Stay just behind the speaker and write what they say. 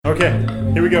Okay,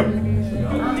 here we go.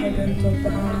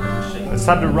 It's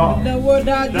time to rock. Gonna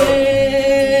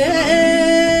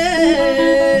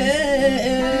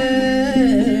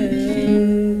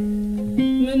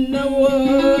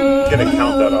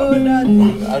count that off.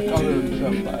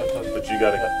 But you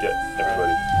gotta get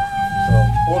everybody.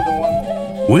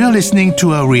 We are listening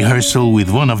to a rehearsal with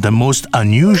one of the most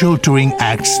unusual touring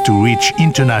acts to reach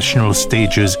international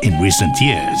stages in recent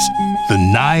years, the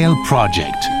Nile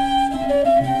Project.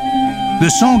 The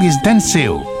song is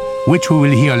Denseo, which we will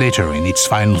hear later in its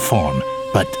final form.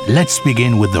 But let's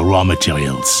begin with the raw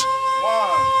materials.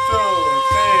 1, 2,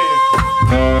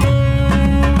 3.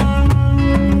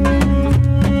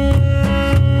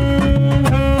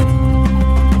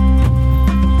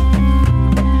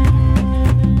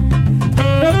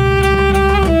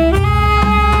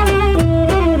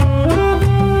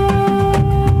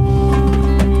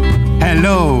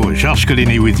 Hello, Georges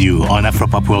Collinet with you on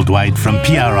Afropop Worldwide from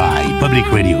PRI,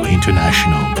 Public Radio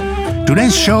International.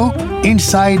 Today's show,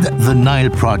 Inside the Nile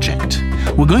Project.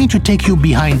 We're going to take you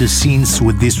behind the scenes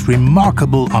with this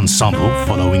remarkable ensemble,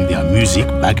 following their music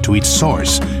back to its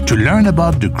source, to learn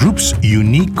about the group's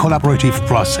unique collaborative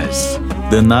process.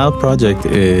 The Nile Project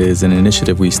is an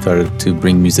initiative we started to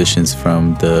bring musicians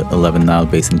from the 11 Nile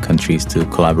Basin countries to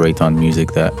collaborate on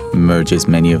music that merges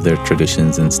many of their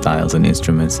traditions and styles and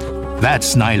instruments.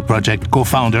 That's Nile Project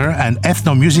co-founder and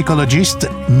ethnomusicologist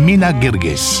Mina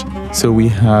Girgis. So we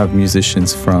have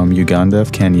musicians from Uganda,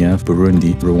 Kenya,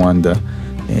 Burundi, Rwanda,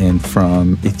 and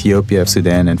from Ethiopia,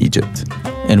 Sudan, and Egypt.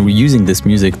 And we're using this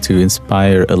music to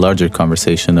inspire a larger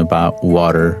conversation about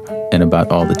water and about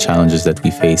all the challenges that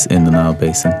we face in the Nile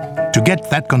Basin. To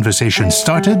get that conversation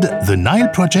started, the Nile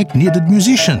Project needed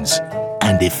musicians,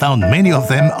 and they found many of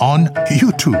them on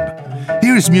YouTube.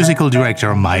 Here's musical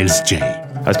director Miles J.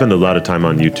 I spend a lot of time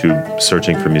on YouTube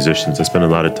searching for musicians. I spend a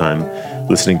lot of time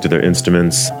listening to their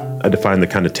instruments. I define the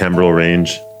kind of timbral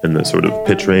range and the sort of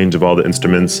pitch range of all the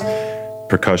instruments,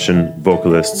 percussion,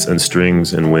 vocalists, and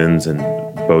strings and winds and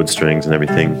bowed strings and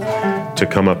everything, to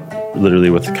come up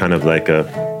literally with kind of like a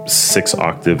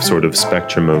 6-octave sort of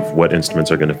spectrum of what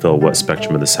instruments are going to fill what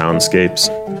spectrum of the soundscapes.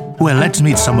 Well, let's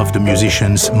meet some of the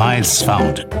musicians Miles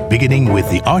found, beginning with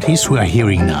the artists we are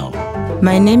hearing now.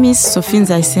 My name is Sophie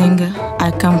Nzayisenga. I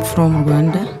come from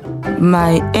Rwanda.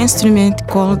 My instrument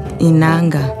called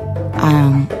Inanga. I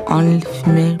am only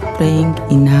female playing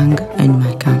Inanga in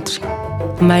my country.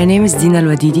 My name is Dina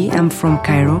Lwadidi. I'm from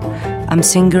Cairo. I'm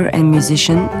singer and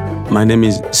musician. My name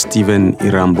is Steven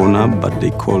Irambona, but they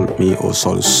call me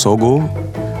also Sogo.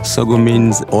 Sogo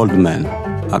means old man.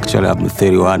 Actually, I'm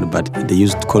 31, but they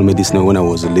used to call me this name when I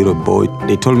was a little boy.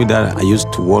 They told me that I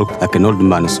used to walk like an old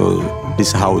man, so this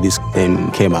is how this name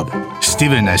came up.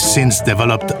 Steven has since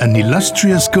developed an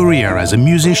illustrious career as a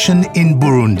musician in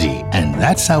Burundi, and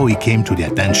that's how he came to the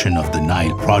attention of the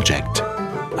Nile Project.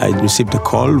 I received a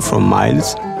call from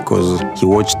Miles because he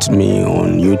watched me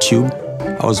on YouTube.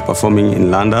 I was performing in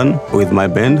London with my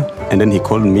band, and then he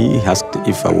called me. He asked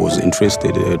if I was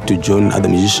interested to join other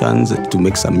musicians to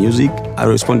make some music. I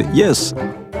responded, yes.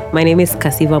 My name is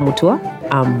Kasiva Mutua.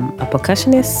 I'm a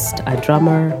percussionist, a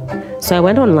drummer. So I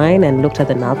went online and looked at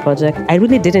the Nile Project. I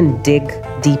really didn't dig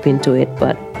deep into it,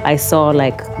 but I saw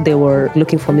like they were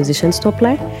looking for musicians to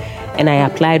apply, and I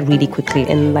applied really quickly.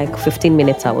 In like 15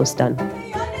 minutes, I was done.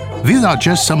 These are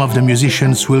just some of the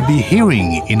musicians we'll be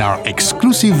hearing in our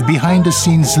exclusive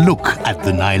behind-the-scenes look at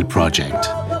the Nile Project.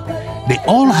 They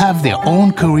all have their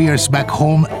own careers back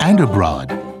home and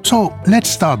abroad. So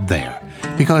let's start there,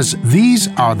 because these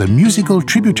are the musical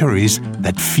tributaries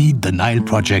that feed the Nile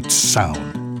Project's sound.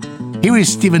 Here is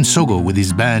Steven Sogo with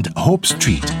his band Hope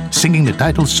Street, singing the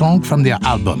title song from their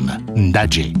album,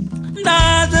 Ndaje.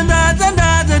 Ndaje, ndaje,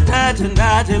 ndaje, ndaje,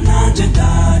 ndaje, ndaje,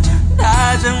 ndaje.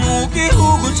 Ndaje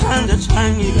mugihugu canje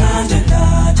canke ndaje,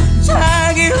 ndaje.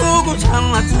 Cagihugu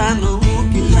c'amatano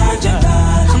buki ndaje,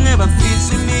 ndaje. Hamwe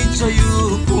bafise imico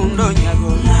y'urukundo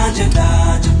nyago ndaje,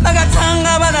 ndaje.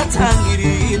 Bagatanga baratangira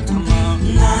itama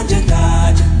ndaje,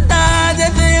 ndaje. Ndaje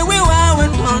jewe wawe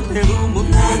ntontera umu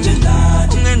ndaje,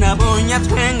 ndaje. Umwe nabonye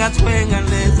atwenga twenga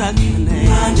neza nyine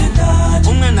ndaje, ndaje.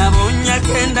 Umwe nabonye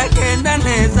akenda kenda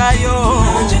neza yo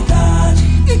ndaje, ndaje.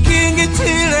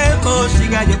 Ikingitile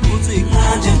koshigaje kuzi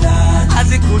ndaje, ndaje.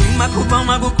 Azikulima kuva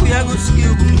magukuya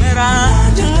gushika ubumera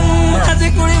ndaje, ndaje.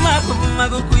 Azikulima kuva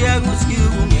magukuya gushika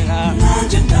ubumera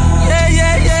ndaje, ndaje. Yeah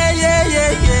yeah yeah yeah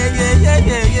yeah yeah yeah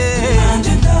yeah yeah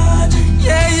ndaje, ndaje.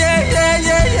 Yeah yeah yeah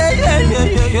yeah yeah yeah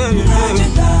yeah yeah ndaje,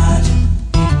 ndaje.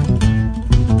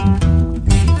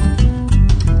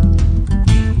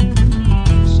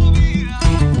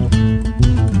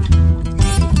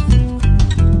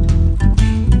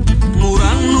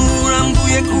 Muranu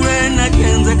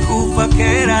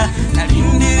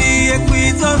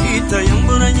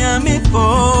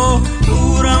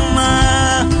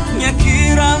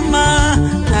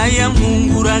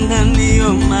nganiyo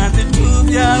mazitu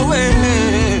byawe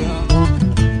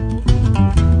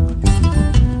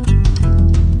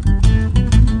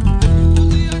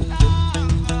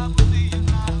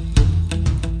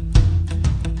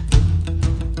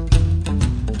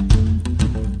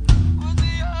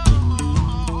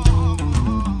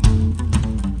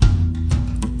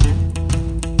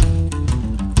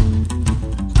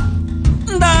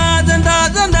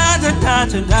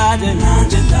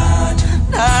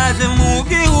Ndaje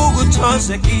mugi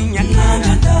ugutose kinya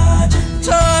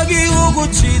Togi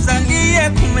uguchiza ngiye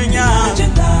kumenya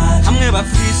Hamwe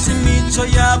bafise imico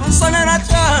yabo nsonera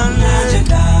cyane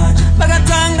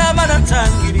Bagatanga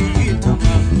baratangirito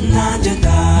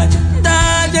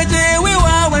Ndaje jewe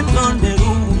wawe ndondera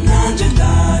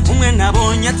Umwe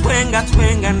nabonye twenga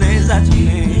neza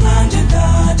cyane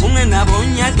Umwe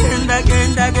nabonye genda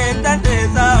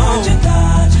neza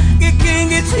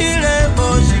Kikingi chile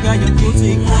boshiga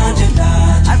yokuzi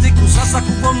Azikusasa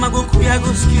kupoma gukuya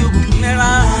gusiu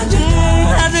gumera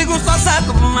Azikusasa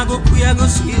kupoma gukuya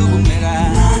gusiu gumera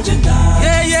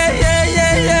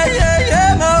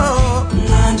Yeah mo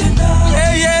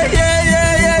Yeah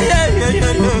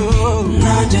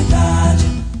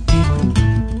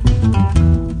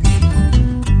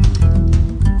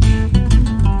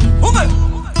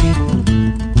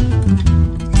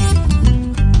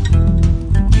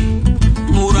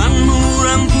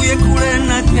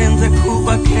Kenze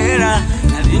kuva kera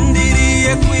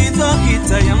narindiriye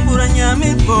kwizokita yambura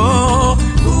nyamiko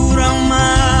urama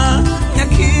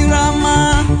yakirama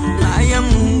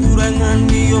ayamungura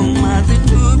nganiyo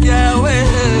mazitu byawe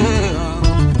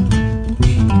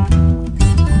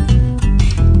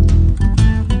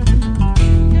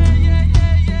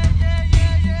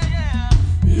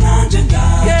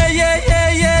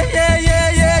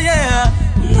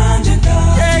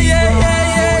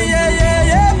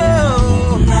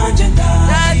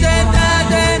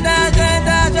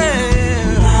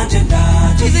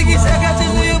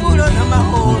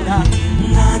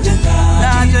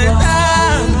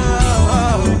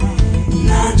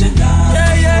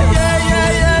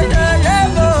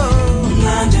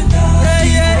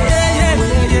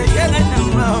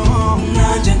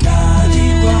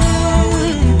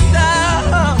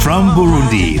From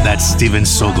Burundi, that's Steven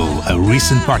Sogo, a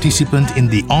recent participant in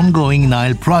the ongoing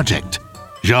Nile project.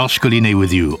 Georges Collinet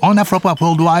with you on Afropop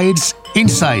Worldwide's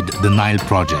Inside the Nile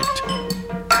Project.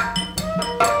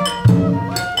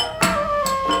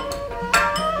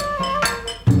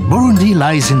 Burundi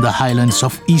lies in the highlands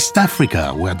of East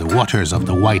Africa, where the waters of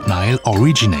the White Nile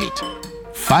originate.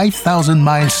 5,000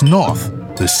 miles north,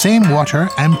 the same water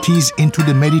empties into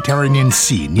the Mediterranean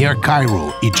Sea near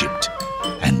Cairo, Egypt.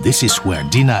 And this is where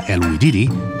Dina El Ouididi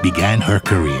began her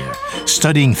career,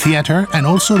 studying theater and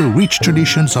also the rich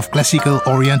traditions of classical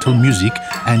Oriental music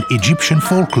and Egyptian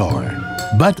folklore.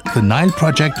 But the Nile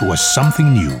Project was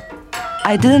something new.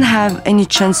 I didn't have any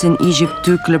chance in Egypt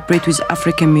to collaborate with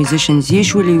African musicians.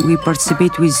 Usually we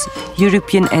participate with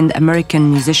European and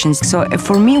American musicians. So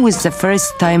for me it was the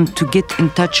first time to get in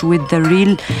touch with the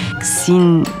real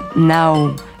scene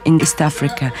now in East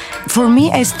Africa. For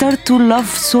me, I started to love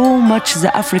so much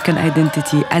the African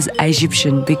identity as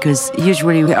Egyptian because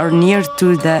usually we are near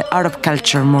to the Arab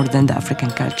culture more than the African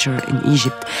culture in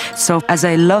Egypt. So as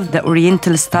I love the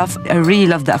Oriental stuff, I really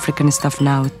love the African stuff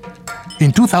now.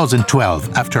 In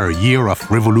 2012, after a year of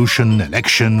revolution,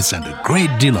 elections, and a great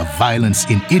deal of violence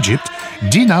in Egypt,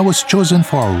 Dina was chosen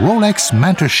for a Rolex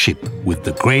mentorship with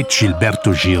the great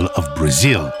Gilberto Gil of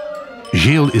Brazil.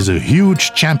 Gil is a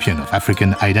huge champion of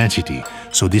African identity,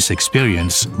 so this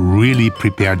experience really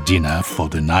prepared Dina for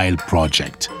the Nile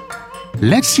Project.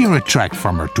 Let's hear a track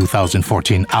from her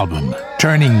 2014 album,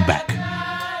 Turning Back.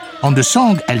 On the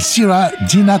song El Sira,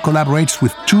 Dina collaborates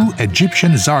with two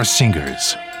Egyptian Zar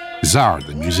singers. Zar,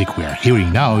 the music we are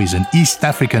hearing now, is an East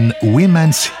African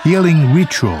women's healing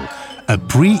ritual, a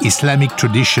pre-Islamic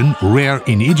tradition rare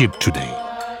in Egypt today.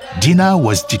 Dina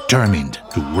was determined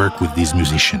to work with these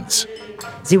musicians.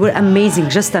 They were amazing,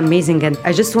 just amazing, and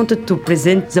I just wanted to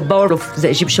present the power of the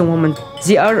Egyptian woman.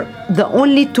 They are the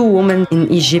only two women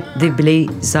in Egypt they play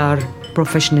Zar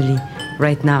professionally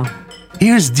right now.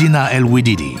 Here's Dina El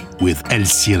Ouididi with El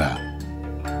Sira.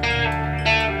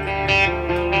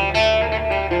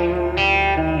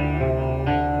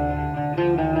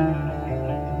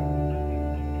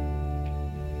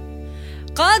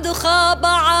 قد خاب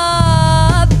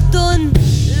عبد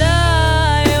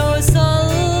لا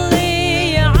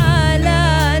يصلي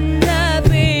على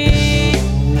النبي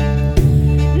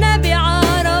نبي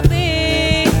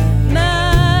عربي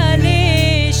ما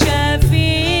لي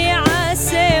شفيع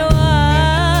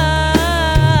سواه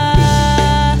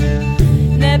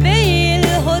نبي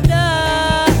الهدى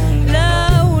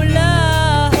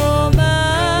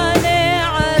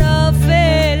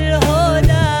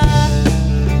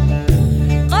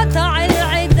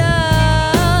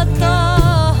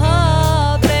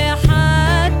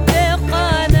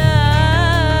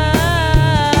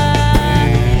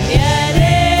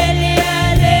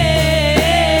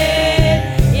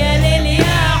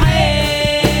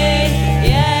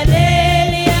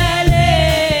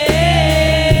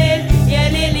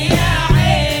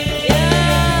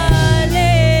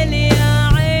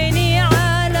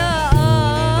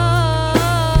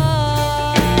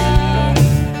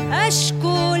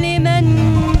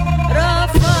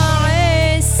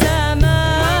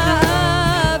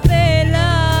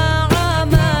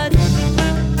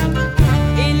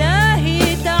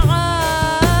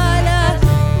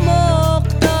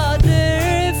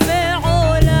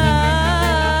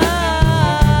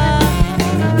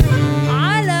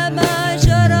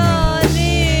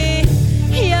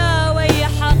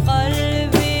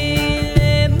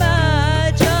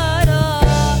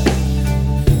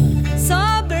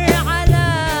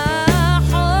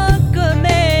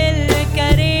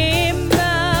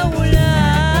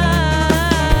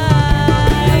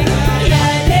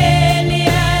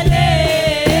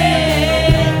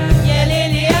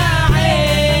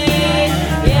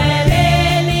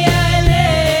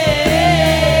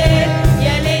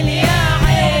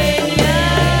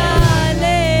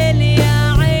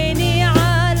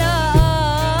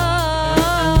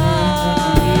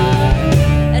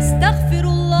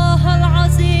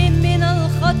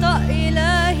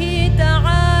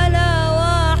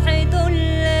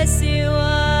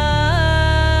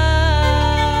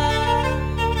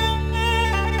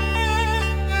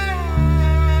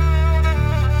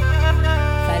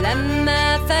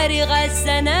لما فرغ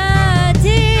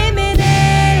الزناتي من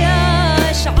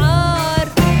الأشعار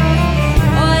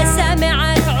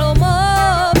وسمعت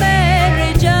عموم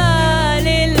الرجال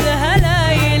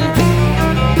الهلايل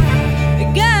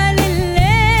قال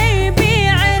اللي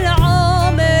يبيع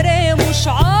العمر مش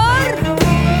عار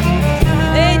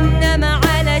إنما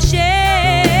على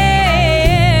شيء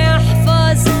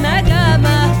يحفظ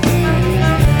مقامه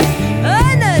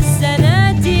أنا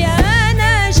الزناتي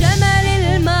أنا جمل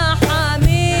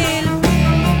المحاميل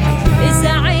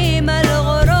زعيم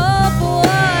الغراب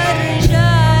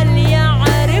والرجال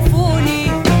يعرفوني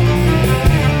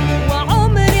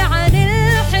وعمري عن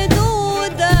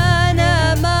الحدود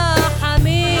أنا ما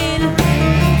حميل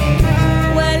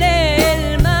وليل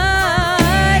ما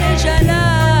رجلا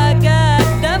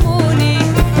قدموني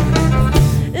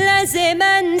لازم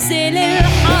أنزل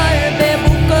الحرب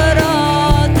بكرة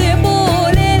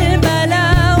طبول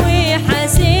البلاوي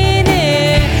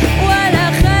حزينة ولا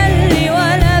خلي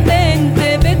ولا بنت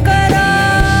بكرة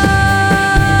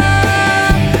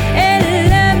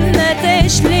إلا لما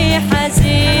تشلي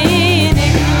حزينة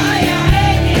يا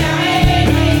عيني يا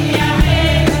عيني يا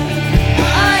عيني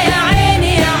يا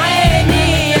عيني يا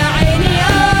عيني يا عيني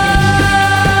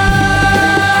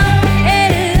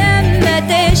إلا لما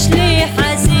تشلي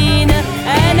حزينة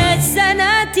أنا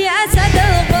الزناتي أسد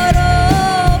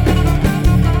الغراب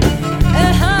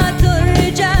هاتوا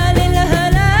الرجال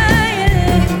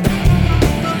الهلايل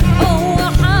هو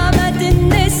حامد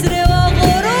النسر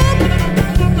وغروب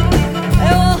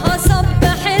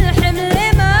وهصبح الحمل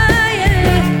مايل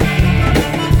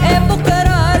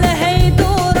بكرة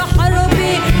لهيدور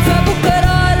حربي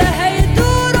فبكرة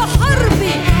لهيدور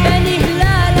حربي بني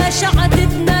هلالة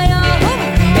شعتتنا ياهم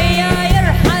يا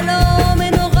يرحلوا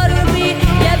من غربي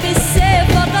يا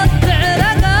بالسيف أقطع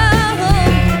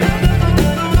رقاهم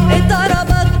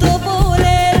ضربت طبول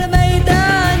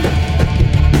الميدان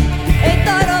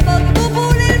ضربت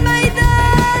طبول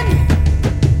الميدان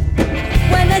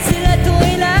ونزلت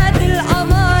ولاد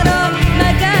الأمارة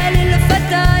مجال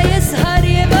الفتى يسهر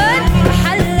يبان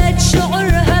حلت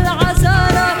شعورها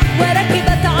العذارة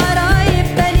وركبت عرايب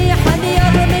بني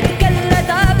حنير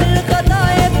متكلدة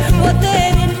بالقضايب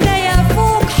وطير النيا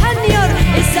فوق حنير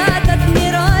زادت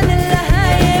نيران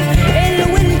اللهايب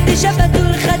الولد جبدوا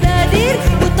الخدادير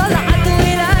وطلعت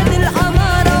ولاد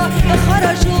الأمارة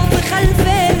خرجوا بخلف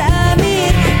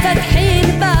الأمير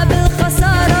فاتحين باب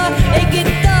الخسارة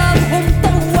قدامهم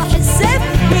طوح السيف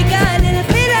وقال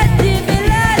البلاد دي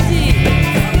بلادي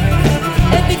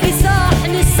بدي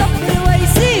صاحن الصبر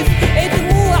ويسيف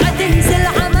دموع تنزل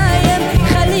عمايم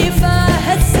خليفة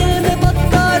هز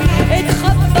المبطر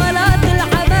اتخبلت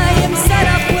العمايم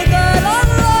صرخ وقال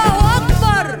الله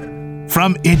أكبر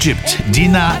From Egypt,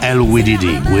 Dina El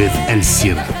Wididi with El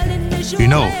Sira. You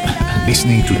know,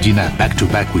 listening to Dina back to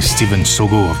back with Steven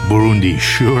Sogo of Burundi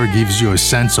sure gives you a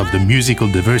sense of the musical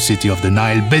diversity of the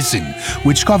Nile Basin,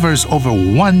 which covers over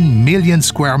 1 million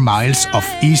square miles of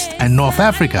East and North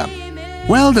Africa.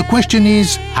 Well, the question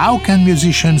is, how can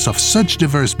musicians of such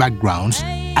diverse backgrounds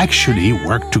actually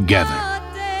work together?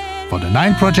 For the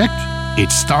Nile Project,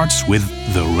 it starts with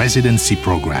the residency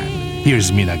program.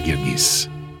 Here's Mina Girgis.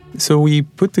 So we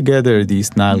put together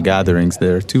these Nile gatherings.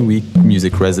 There are 2-week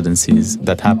music residencies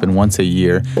that happen once a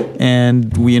year.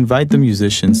 And we invite the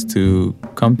musicians to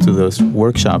come to those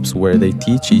workshops where they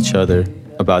teach each other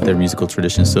about their musical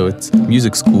traditions. So it's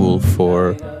music school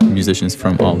for musicians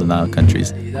from all the Nile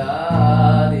countries.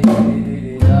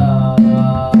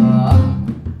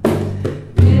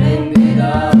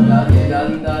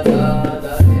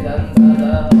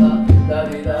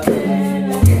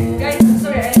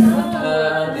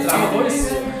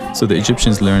 So the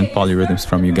Egyptians learned polyrhythms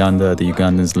from Uganda, the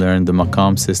Ugandans learned the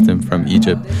maqam system from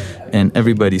Egypt, and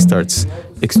everybody starts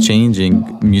exchanging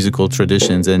musical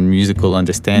traditions and musical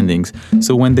understandings.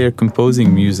 So when they're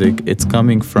composing music, it's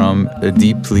coming from a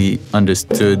deeply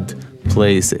understood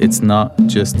place. It's not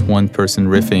just one person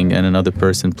riffing and another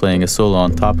person playing a solo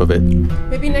on top of it.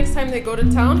 Maybe next time they go to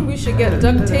town, we should get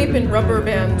duct tape and rubber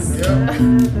bands.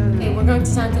 Hey, we're going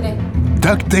to town today.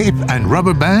 Duct tape and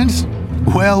rubber bands?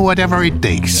 Well, whatever it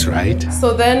takes, right?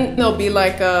 So then there'll be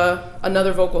like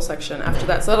another vocal section after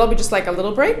that. So that'll be just like a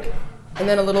little break, and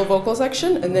then a little vocal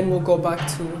section, and then we'll go back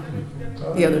to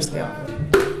the other scale.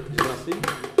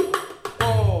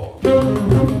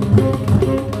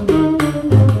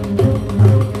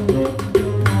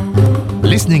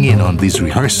 Listening in on these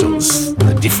rehearsals,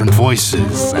 the different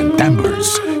voices and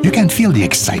timbres, you can feel the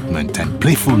excitement and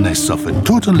playfulness of a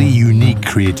totally unique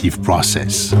creative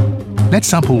process. Let's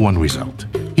sample one result.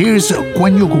 Here's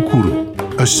Kwanyo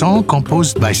Kukuru, a song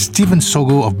composed by Steven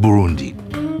Sogo of Burundi.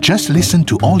 Just listen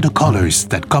to all the colors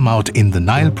that come out in the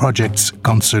Nile Project's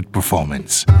concert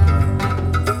performance.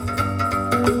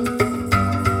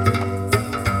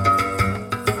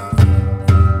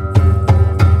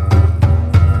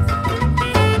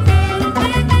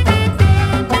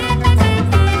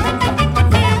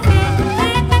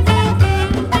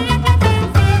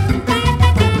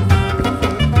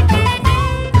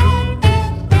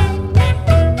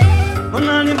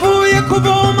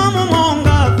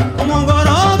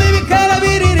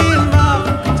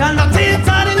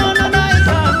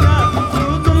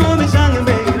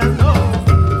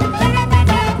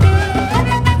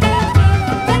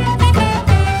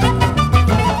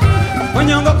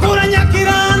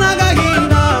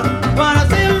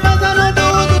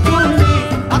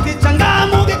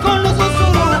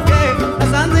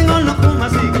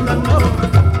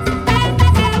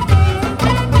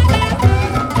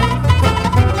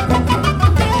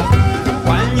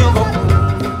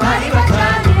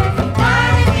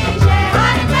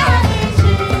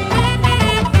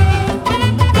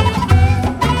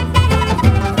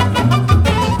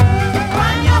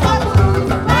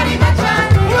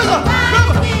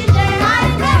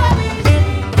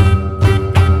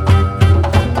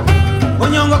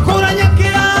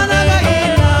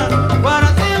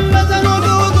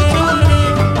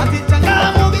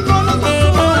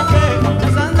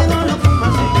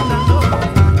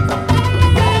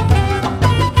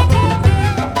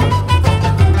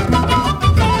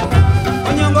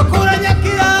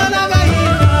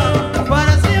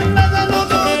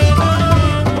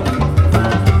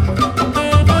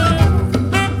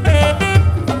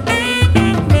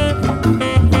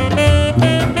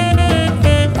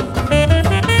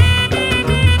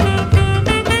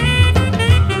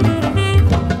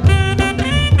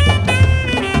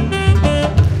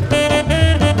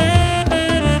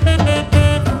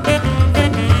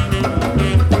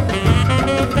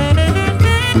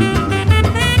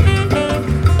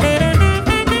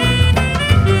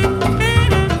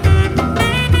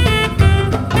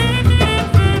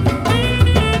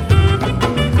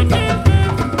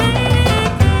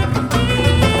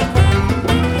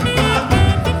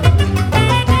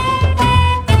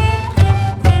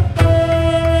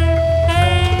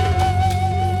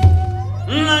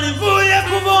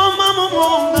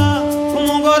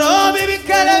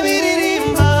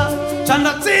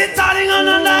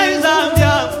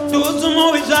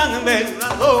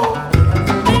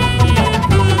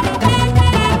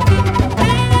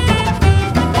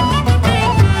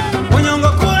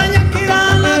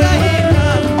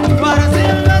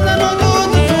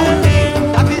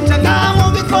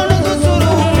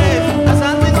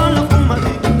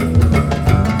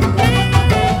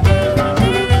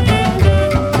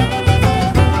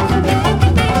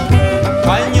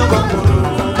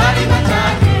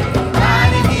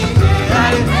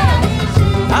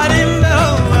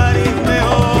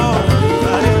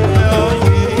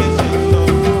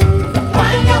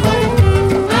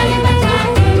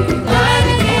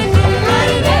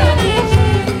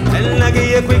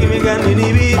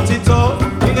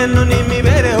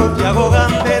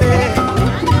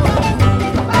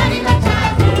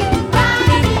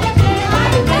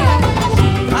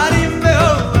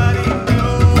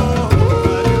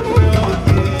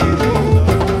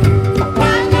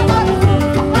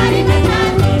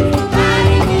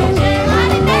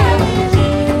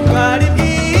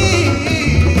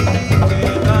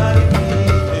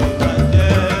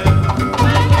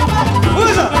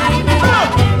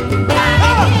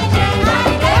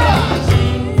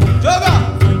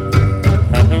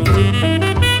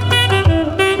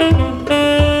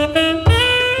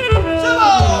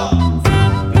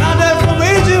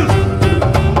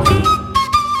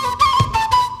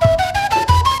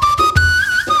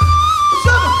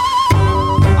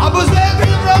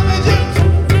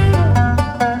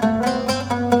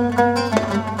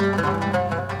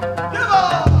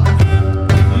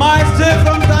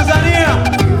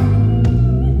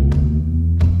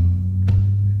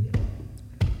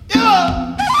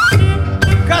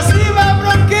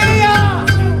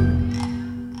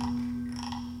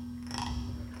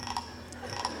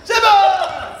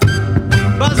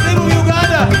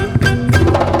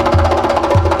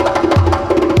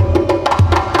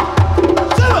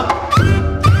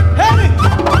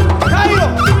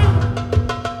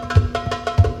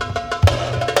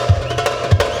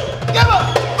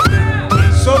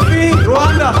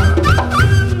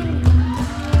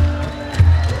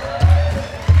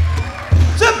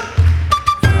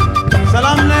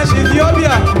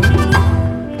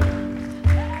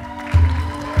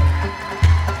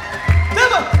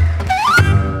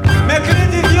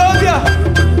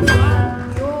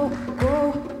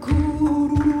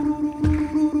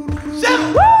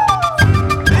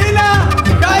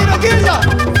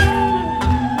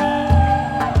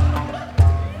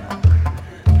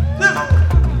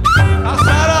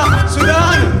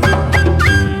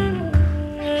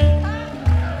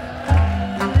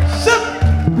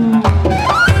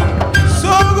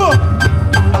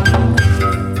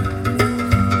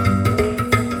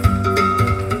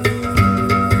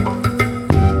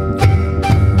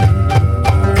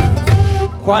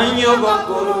 Quando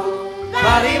gokuru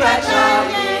Bari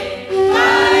bachane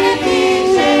Bari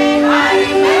kise Bari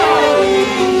meori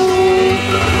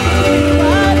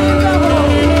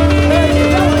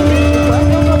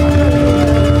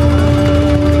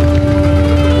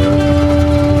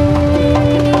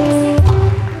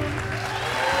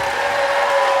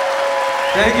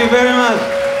Thank you very much.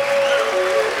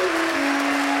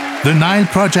 The Nile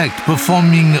Project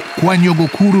performing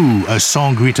Kwanyogokuru, a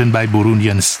song written by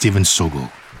Burundian Steven Sogo.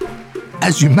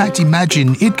 As you might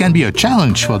imagine, it can be a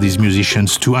challenge for these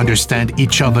musicians to understand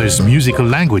each other's musical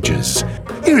languages.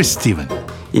 Here is Steven.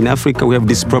 In Africa, we have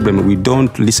this problem. We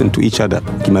don't listen to each other.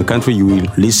 In my country, you will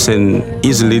listen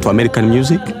easily to American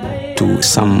music, to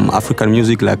some African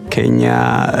music like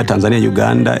Kenya, Tanzania,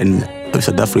 Uganda, and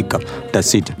South Africa.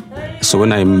 That's it. So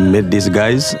when I met these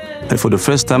guys, and for the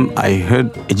first time I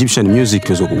heard Egyptian music, it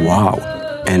was like, wow.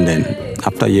 And then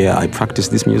after a year, I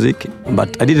practiced this music,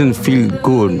 but I didn't feel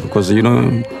good because, you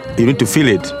need to feel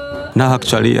it. Now,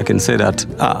 actually, I can say that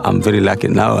I'm very lucky.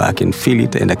 Now I can feel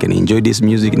it and I can enjoy this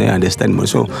music and I understand more.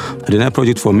 So the Nile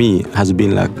Project for me has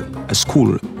been like a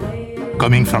school.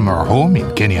 Coming from her home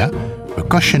in Kenya,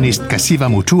 percussionist Kasiva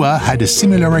Mutua had a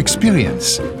similar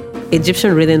experience.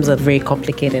 Egyptian rhythms are very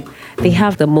complicated. They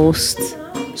have the most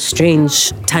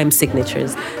strange time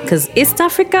signatures. Because East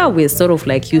Africa, we're sort of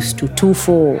like used to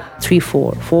 2/4,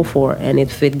 3/4, 4/4, and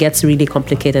if it gets really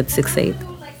complicated, 6/8.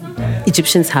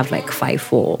 Egyptians have like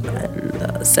 5/4 and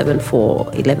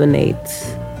 7/4, 11/8.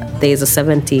 There's a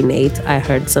 17/8 I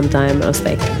heard sometime. I was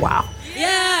like, wow.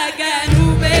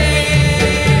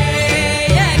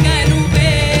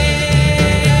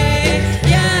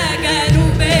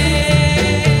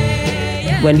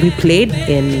 When we played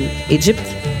in Egypt,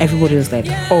 everybody was like,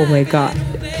 oh my God,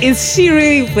 is she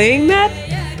really playing that?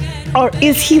 Or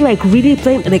is he like really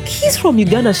playing? Like, he's from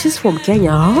Uganda, she's from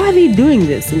Kenya. How are they doing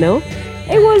this,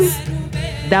 It was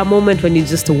that moment when you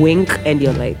just wink and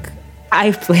you're like,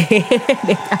 I played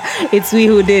it. It's me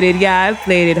who did it. Yeah, I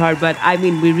played it hard. But I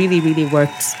mean, we really, really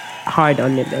worked hard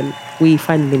on it and we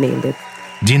finally nailed it.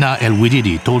 Dina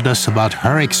El-Wididi told us about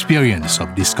her experience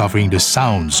of discovering the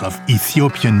sounds of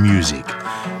Ethiopian music.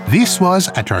 This was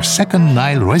at her second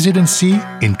Nile residency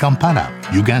in Kampala,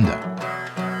 Uganda.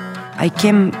 I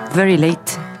came very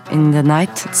late in the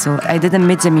night, so I didn't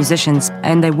meet the musicians.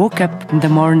 And I woke up in the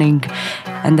morning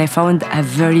and I found a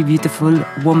very beautiful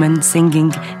woman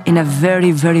singing in a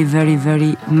very, very, very,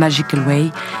 very magical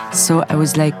way. So I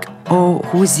was like, oh,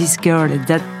 who is this girl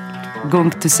that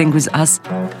going to sing with us?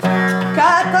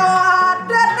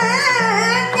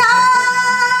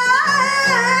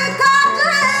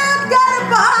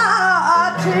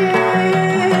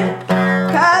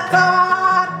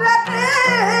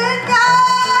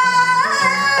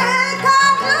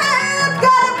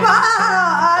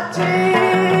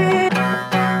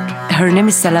 Her name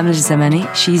is Salam Al-Zamani.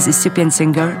 She's an Ethiopian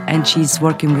singer and she's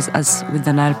working with us with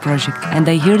the Nile Project. And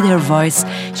I heard her voice.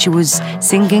 She was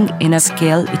singing in a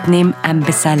scale, it named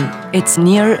Ambesal. It's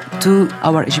near to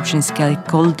our Egyptian scale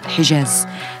called Hijaz.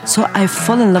 So I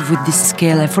fall in love with this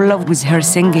scale. I fall in love with her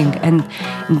singing. And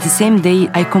in the same day,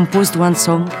 I composed one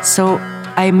song. So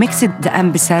I mixed the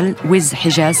Ambesal with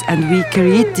Hijaz and we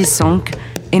create this song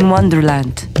in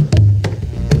Wonderland.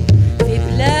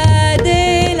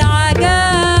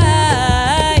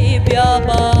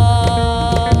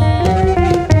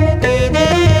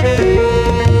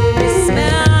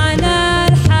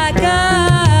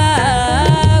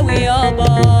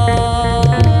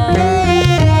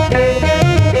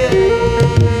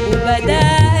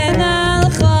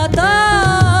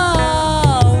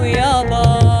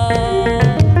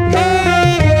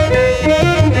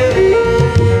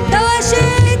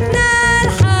 توشيتنا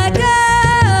الحكاوي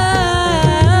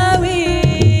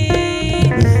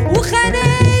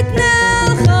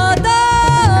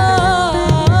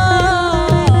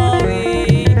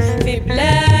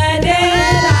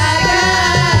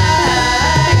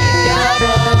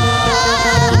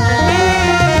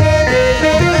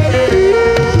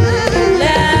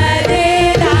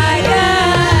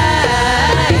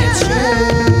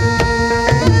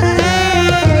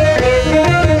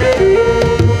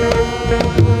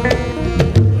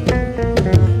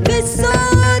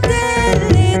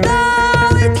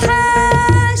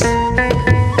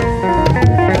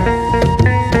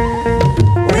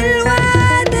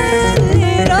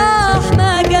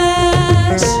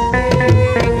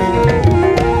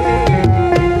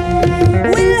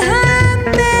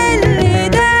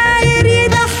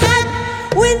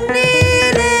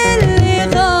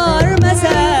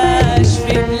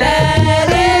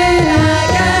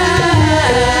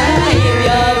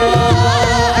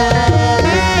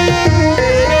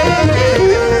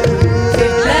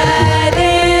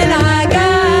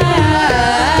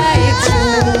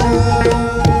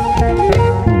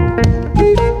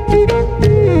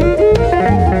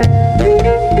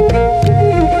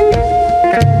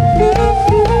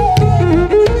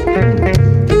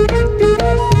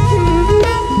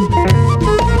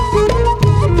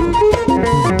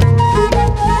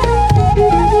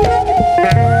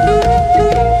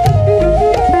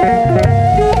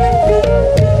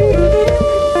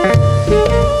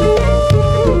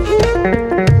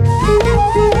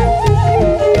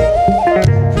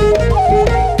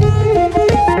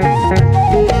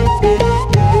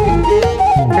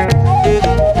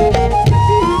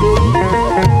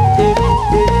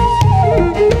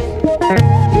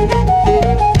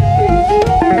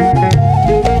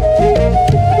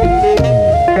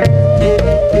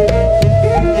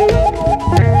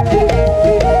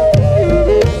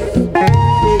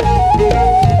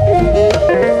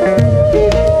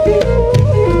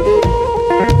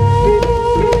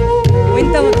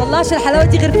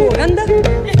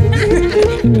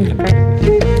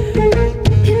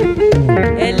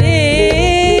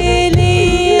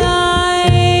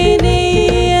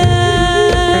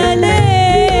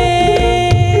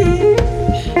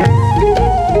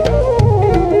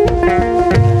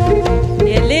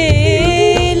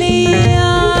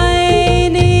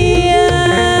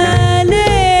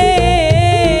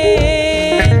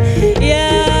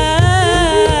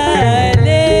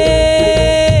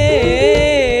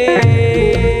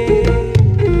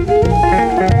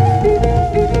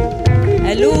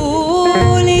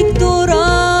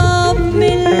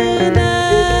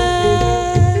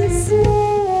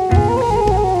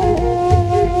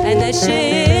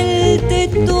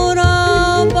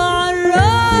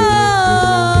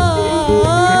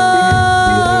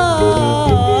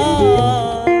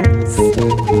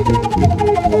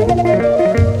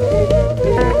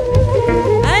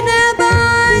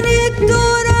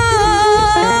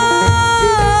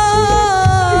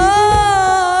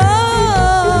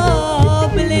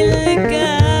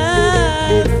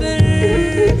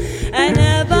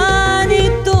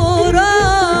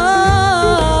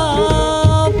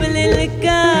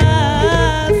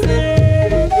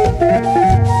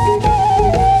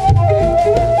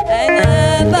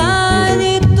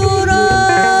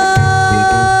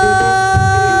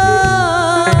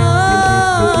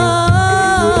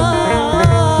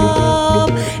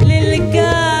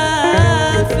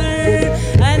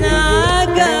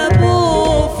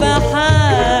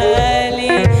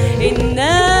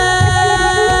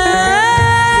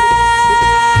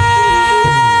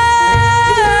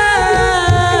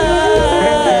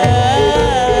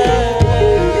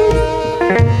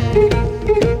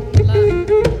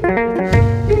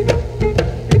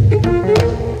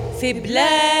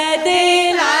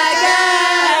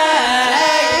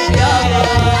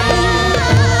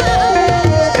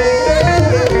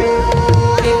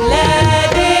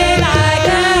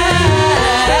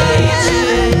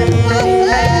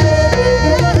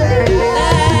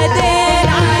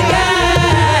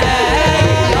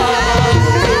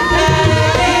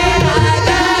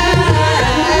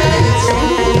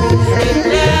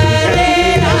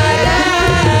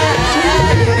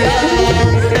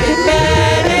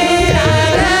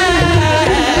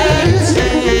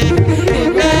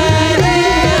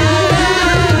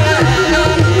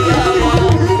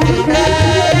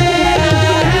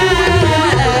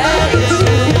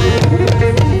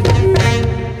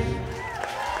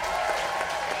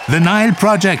Nile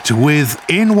Project with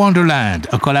In Wonderland,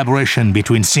 a collaboration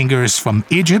between singers from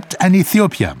Egypt and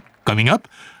Ethiopia. Coming up,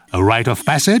 a rite of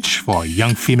passage for a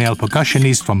young female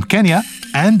percussionist from Kenya,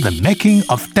 and the making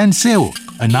of Tenseo,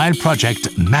 a Nile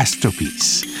Project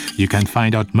masterpiece. You can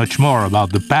find out much more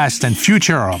about the past and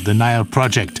future of the Nile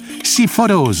Project, see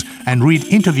photos, and read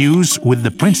interviews with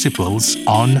the principals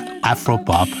on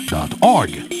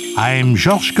afropop.org. I'm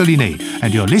Georges Collinet,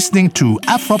 and you're listening to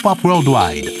Afropop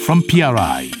Worldwide from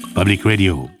PRI, Public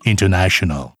Radio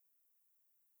International.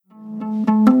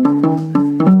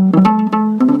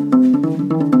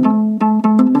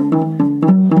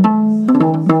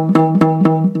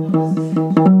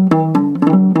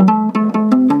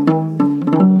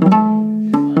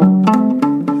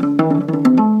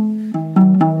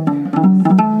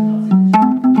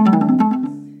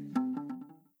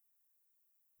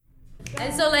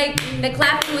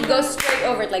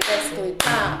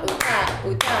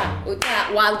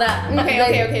 While that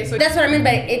okay. So that's what I mean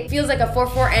by it feels like a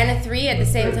 4/4 and a 3 at the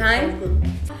same time.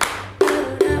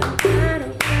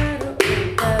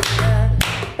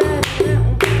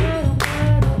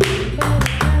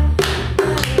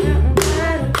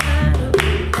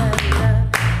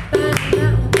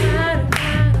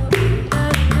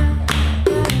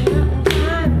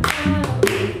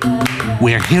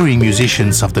 We're hearing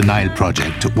musicians of the Nile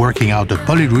Project working out a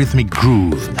polyrhythmic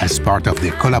groove as part of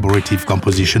their collaborative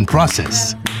composition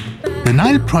process. The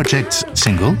Nile Project's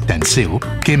single, Tenseo,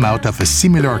 came out of a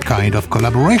similar kind of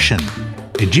collaboration.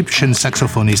 Egyptian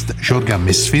saxophonist Jorga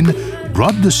Mesfin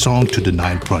brought the song to the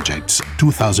Nile Project's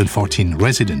 2014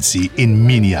 residency in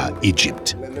Minya,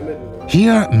 Egypt.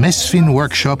 Here, Mesfin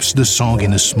workshops the song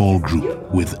in a small group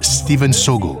with Steven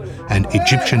Sogo and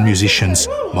Egyptian musicians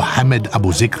Mohamed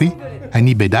Abu Zikri,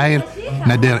 Hani Bedair,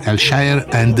 Nader El Shaer,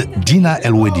 and Dina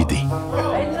El Wedidi.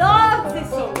 I love this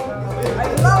song. I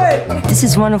love it. This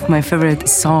is one of my favorite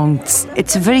songs.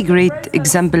 It's a very great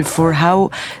example for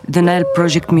how the Nile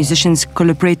Project musicians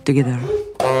collaborate together.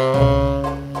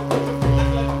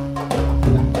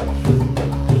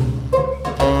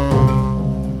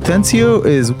 Tenseo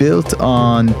is built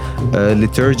on a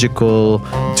liturgical,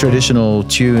 traditional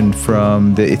tune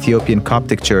from the Ethiopian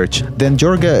Coptic Church. Then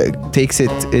Jorga takes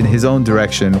it in his own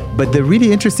direction. But the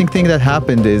really interesting thing that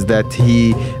happened is that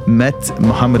he met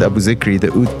Mohamed Abu Zikri,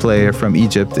 the oud player from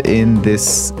Egypt, in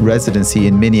this residency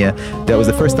in Minya. That was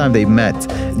the first time they met.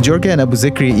 Jorga and Abu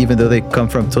Zikri, even though they come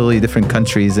from totally different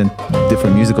countries and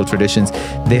different musical traditions,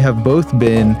 they have both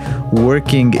been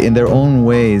working in their own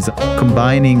ways,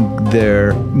 combining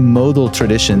their modal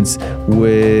traditions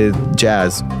with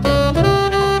jazz.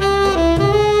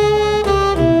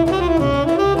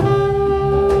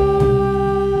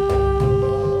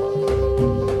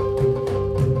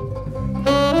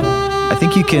 I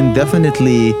think you can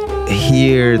definitely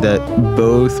hear that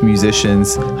both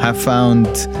musicians have found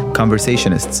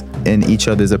conversationists in each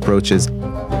other's approaches.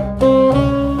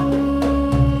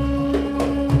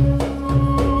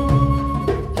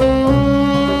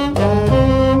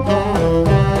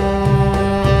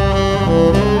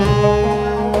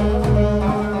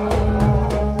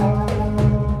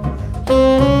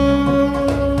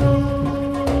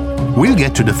 We'll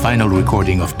get to the final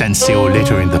recording of Tenseo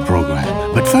later in the program.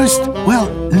 But first, well,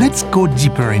 let's go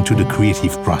deeper into the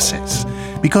creative process.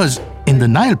 Because in the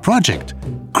Nile Project,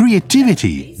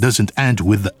 creativity doesn't end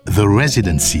with the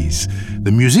residencies.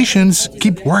 The musicians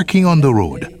keep working on the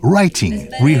road, writing,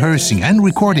 rehearsing, and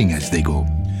recording as they go.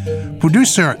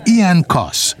 Producer Ian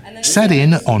Koss sat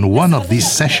in on one of these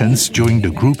sessions during the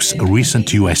group's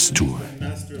recent US tour.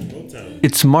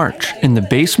 It's March in the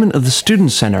basement of the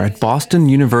Student Center at Boston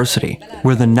University,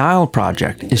 where the Nile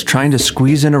Project is trying to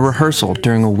squeeze in a rehearsal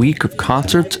during a week of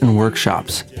concerts and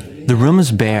workshops. The room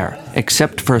is bare,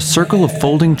 except for a circle of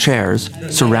folding chairs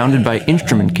surrounded by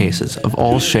instrument cases of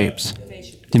all shapes.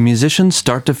 The musicians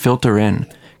start to filter in,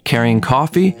 carrying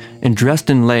coffee and dressed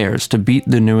in layers to beat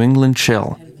the New England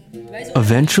chill.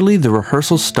 Eventually, the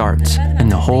rehearsal starts,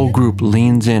 and the whole group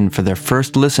leans in for their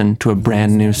first listen to a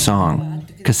brand new song.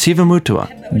 Kasiva Mutua,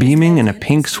 beaming in a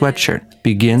pink sweatshirt,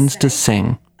 begins to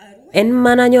sing. En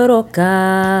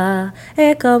mananyoroka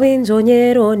ekawinjo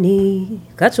nyeroni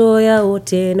katoya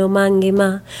ote no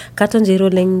mangima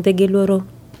katonjiro lengde giloro.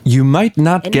 You might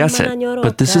not guess it,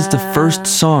 but this is the first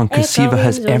song Kasiva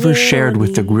has ever shared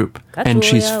with the group, and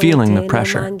she's feeling the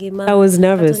pressure. I was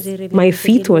nervous. My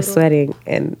feet were sweating,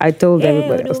 and I told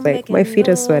everybody, I was like, my feet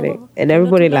are sweating. And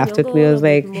everybody laughed at me. I was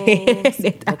like...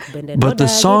 But the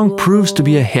song proves to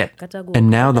be a hit, and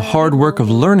now the hard work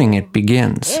of learning it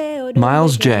begins.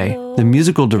 Miles J., the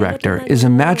musical director, is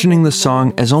imagining the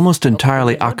song as almost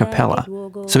entirely a cappella,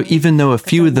 So even though a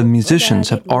few of the musicians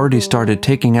have already started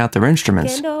taking out their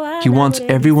instruments, he wants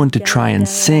everyone to try and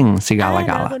sing Sigala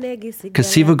Gala.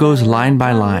 Kasiva goes line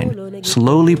by line,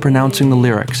 slowly pronouncing the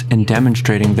lyrics and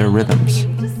demonstrating their rhythms.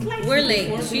 We're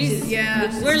late.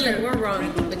 We're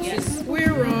wrong. But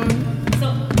we're wrong.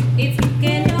 So it's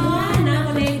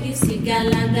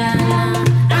Sigala Gala,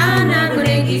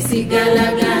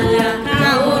 Sigala Gala,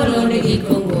 Kaolo Nigi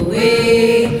Kongo.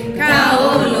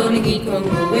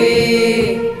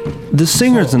 The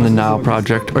singers in the Nile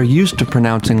Project are used to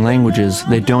pronouncing languages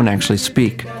they don't actually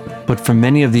speak. But for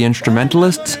many of the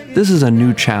instrumentalists, this is a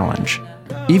new challenge.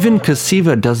 Even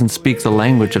Kasiva doesn't speak the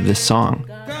language of this song.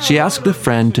 She asked a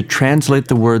friend to translate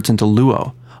the words into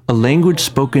Luo, a language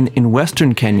spoken in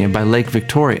Western Kenya by Lake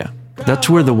Victoria. That's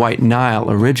where the White Nile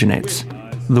originates.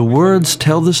 The words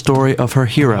tell the story of her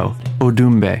hero,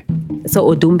 Odumbe.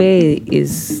 So Odumbe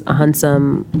is a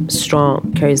handsome, strong,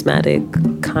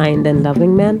 charismatic, kind and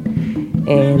loving man.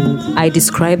 And I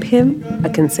describe him, I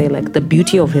can say like the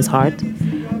beauty of his heart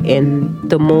in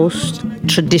the most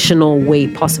traditional way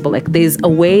possible. Like there's a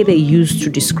way they used to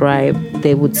describe,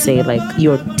 they would say like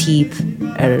your teeth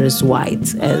are as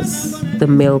white as the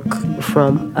milk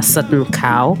from a certain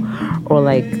cow, or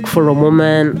like for a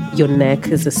woman, your neck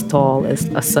is as tall as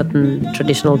a certain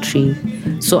traditional tree.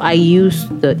 So I use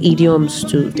the idioms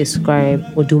to describe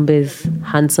Odumbe's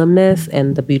handsomeness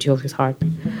and the beauty of his heart.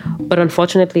 But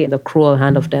unfortunately, the cruel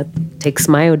hand of death takes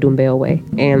my Odumbe away.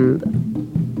 And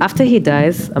after he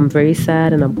dies, I'm very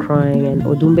sad and I'm crying. And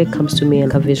Odumbe comes to me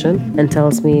in a vision and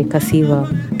tells me, Kasiva,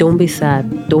 don't be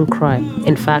sad, don't cry.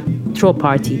 In fact, throw a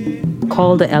party.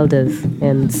 Call the elders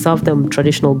and serve them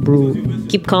traditional brew.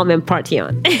 Keep calm and party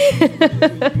on.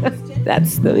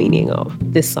 That's the meaning of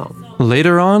this song.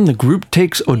 Later on, the group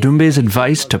takes Odumbe's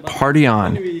advice to party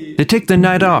on. They take the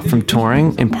night off from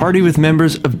touring and party with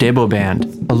members of Debo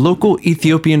Band, a local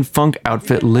Ethiopian funk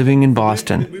outfit living in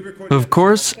Boston. Of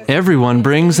course, everyone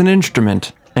brings an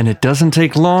instrument, and it doesn't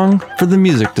take long for the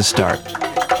music to start.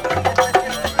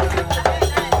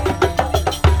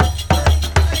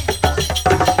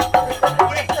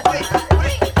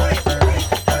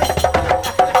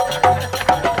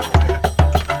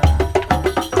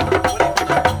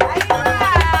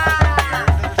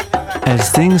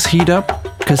 As things heat up,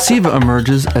 Kasiva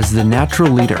emerges as the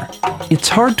natural leader. It's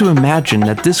hard to imagine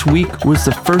that this week was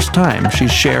the first time she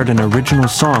shared an original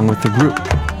song with the group.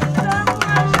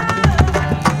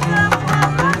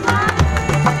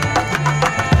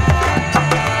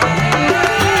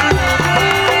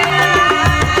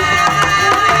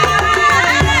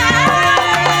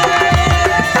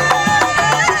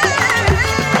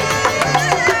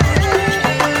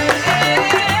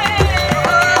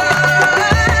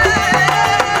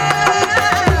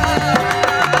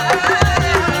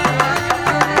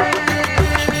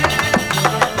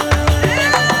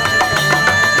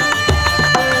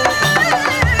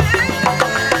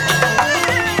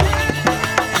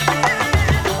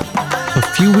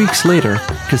 A few weeks later,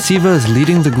 Kasiva is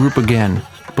leading the group again,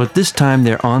 but this time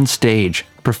they're on stage,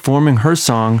 performing her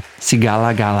song,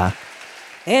 Sigala Gala.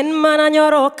 En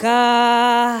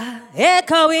mananyoroka,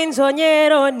 ekawinzo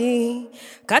nyeroni,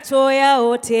 katoya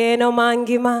oteno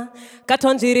mangima,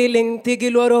 katonjiriling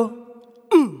tigiloro.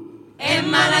 En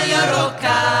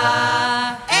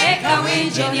mananyoroka,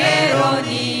 ekawinzo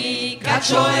nyeroni,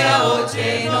 katoya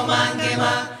oteno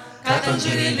mangima.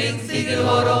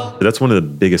 That's one of the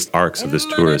biggest arcs of this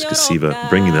tour is Kasiva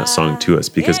bringing that song to us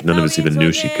because none of us even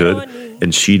knew she could,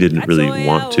 and she didn't really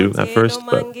want to at first,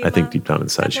 but I think deep down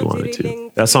inside she wanted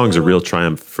to. That song's a real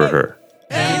triumph for her.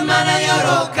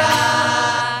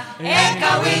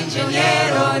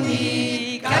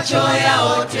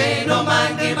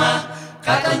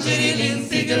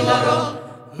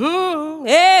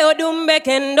 Odumbe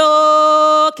kendo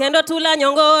tula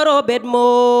nyongoro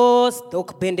bedmos,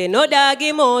 tok pende no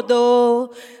dagi modo,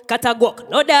 katagwok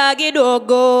no dagi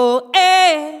dogo.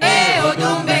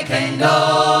 Odumbe kendo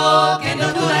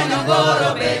tula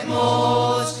nyongoro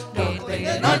bedmos, tok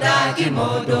pende no dagi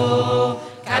modo,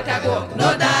 katagwok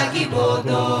no dagi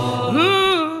bodo.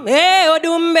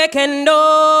 Odumbe kendo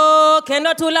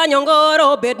tula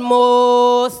nyongoro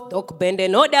bedmos, tok pende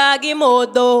no dagi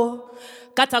modo.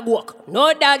 Katagwok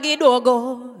no dagi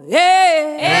dogo.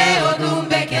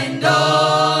 Odumbe kendo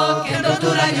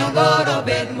tula nyongoro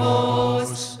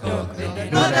bedmos, tok pende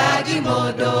no dagi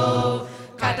modo,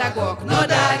 katagwok no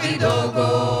dagi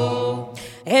dogo.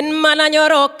 En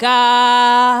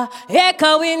mananyoroka,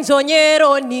 ekawinzo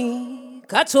nyeroni,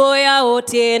 katoya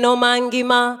oteno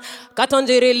mangima,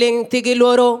 katonjiriling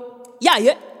tigiloro.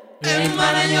 Yeah. En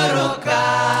mananyoroka,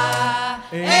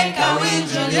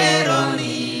 ekawinzo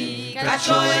nyeroni,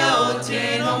 kachoya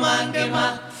otieno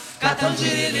mangima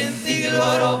katonjiririn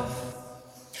thigiloro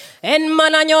En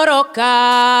mana nyoroka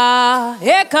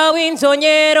eka winzo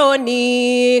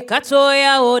nyeroni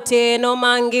katoya otieno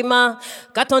mangima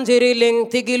katonjiririn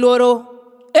thigiloro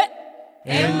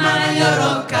En mana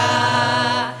nyoroka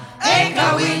eka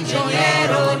winzo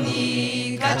nyeroni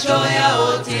kachoya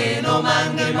otieno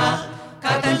mangima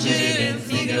katonjiririn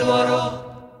thigiloro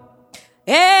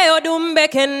Odumbe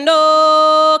kendo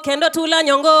tula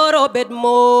nyongoro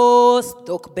bedmos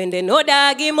tok bende no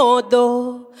dagi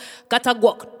modo kata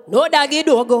guok no dagi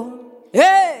dogo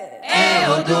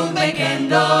Odumbe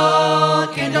kendo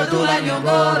tula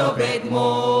nyongoro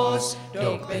bedmos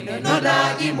tok bende no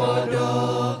dagi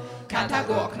modo kata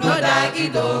guok no dagi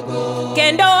dogo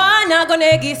Kendo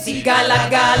anagonegi sigala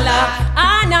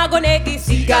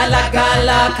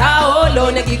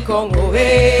kaolo negi kongo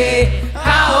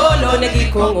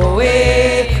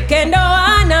Kendo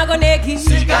anagonegi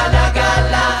sigala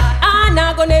kaolo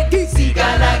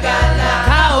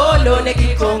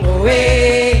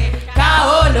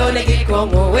negi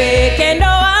kongo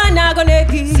Kendo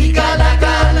anagonegi sigala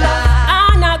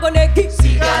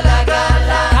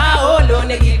kaolo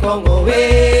negi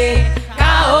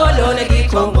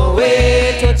kongo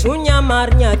to chunya mar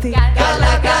nyathi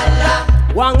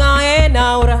wanga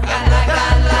enaura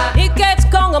iket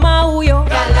kongo mauyo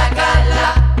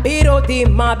biro di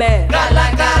maber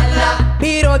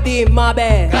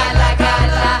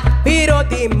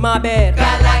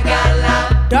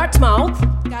Dartmouth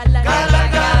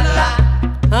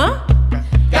huh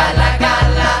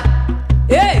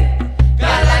hey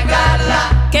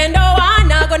kendo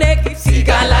anagonegi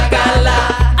sigala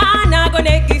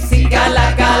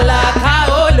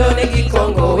kaolo negi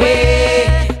kongo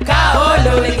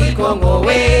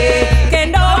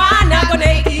kendo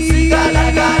anagonegi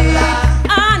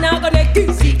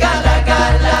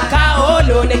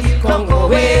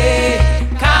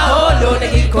kaolo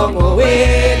negi kongo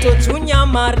to chunya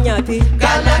mar nyathi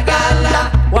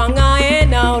wanga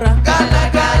enaura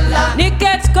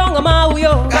niket kongo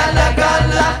mauyo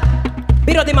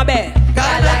biro dhi maber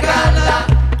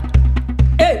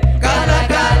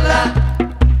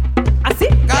Así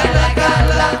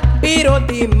biro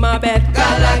dhi maber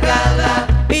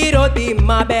biro dhi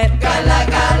maber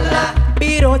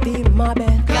biro dhi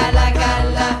maber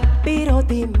biro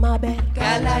dhi maber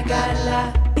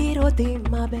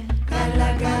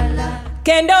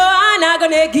kendo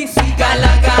anagonegi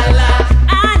sigala kaolo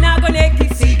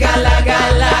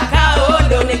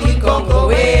negi kongo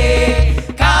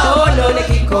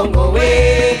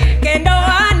kendo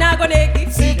anagonegi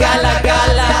sigala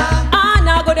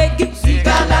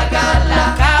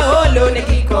kaolo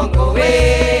negi kongo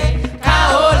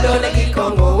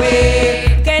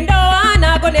kendo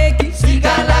anagonegi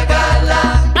sigala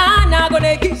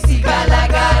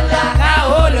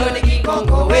kaolo negi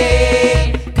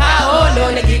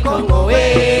kongo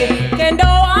kendo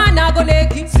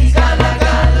anagonegi sigala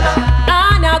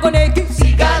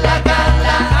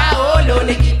kaolo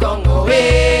negi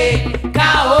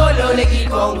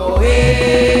kongo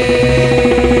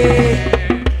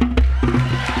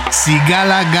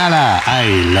Sigala Gala, I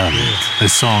love it. A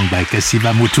song by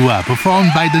Kasiva Mutua,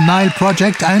 performed by the Nile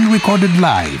Project and recorded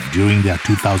live during their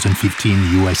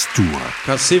 2015 US tour.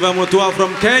 Kasiva Mutua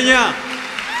from Kenya.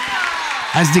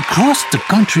 As they crossed the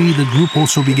country, the group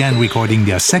also began recording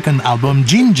their second album,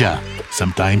 Jinja,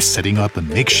 sometimes setting up a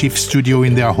makeshift studio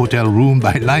in their hotel room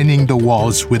by lining the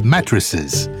walls with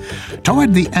mattresses.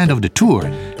 Toward the end of the tour,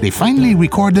 they finally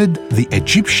recorded the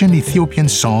Egyptian-Ethiopian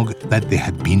song that they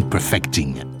had been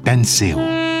perfecting, Tenseo.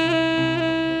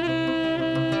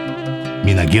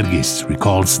 Mina Girgis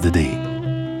recalls the day.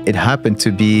 It happened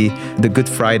to be the Good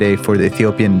Friday for the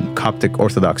Ethiopian Coptic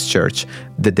Orthodox Church,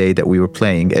 the day that we were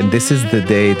playing. And this is the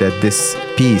day that this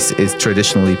piece is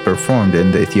traditionally performed in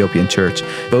the Ethiopian church.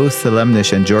 Both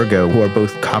Salemnish and Jorga, who are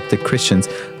both Coptic Christians,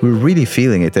 were really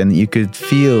feeling it. And you could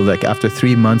feel like after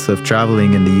 3 months of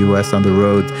traveling in the US on the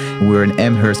road, we're in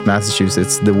Amherst,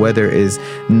 Massachusetts. The weather is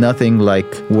nothing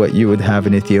like what you would have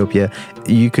in Ethiopia.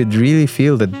 You could really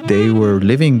feel that they were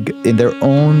living in their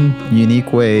own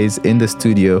unique ways in the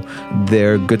studio,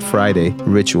 their Good Friday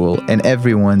ritual, and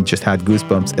everyone just had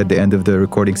goosebumps at the end of the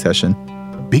recording session.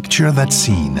 Picture that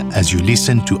scene as you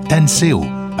listen to Tenseo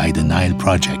by the Nile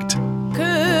Project.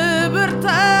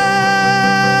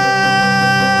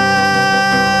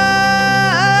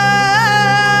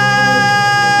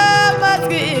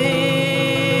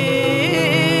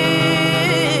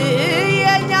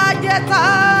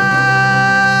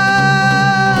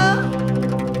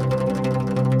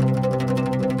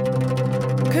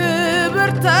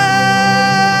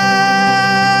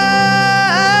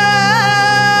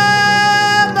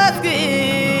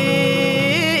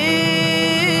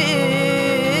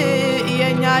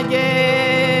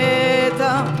 ጌታ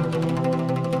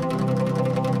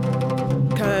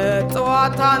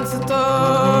ከጠዋት አንስቶ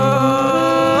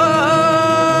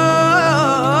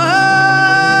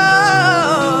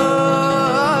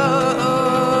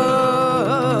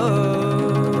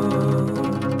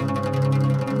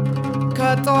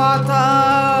ከጠዋት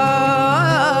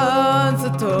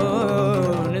አንስቶ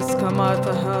እስከ ማታ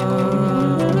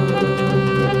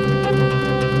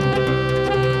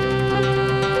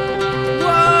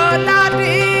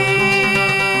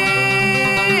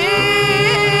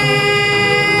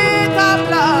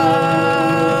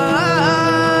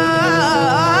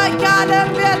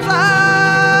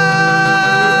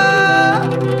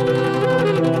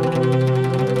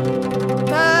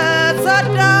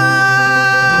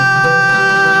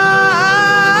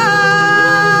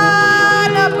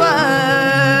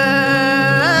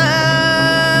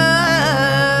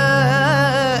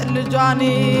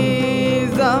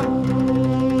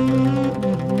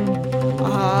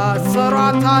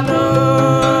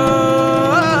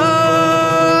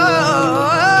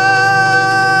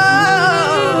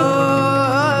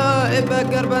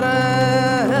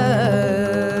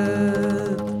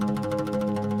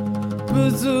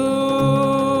ብዙ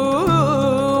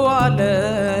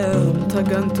ዓለም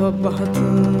ተገንቶባት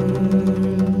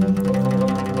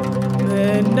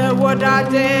ምን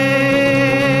ወዳጄ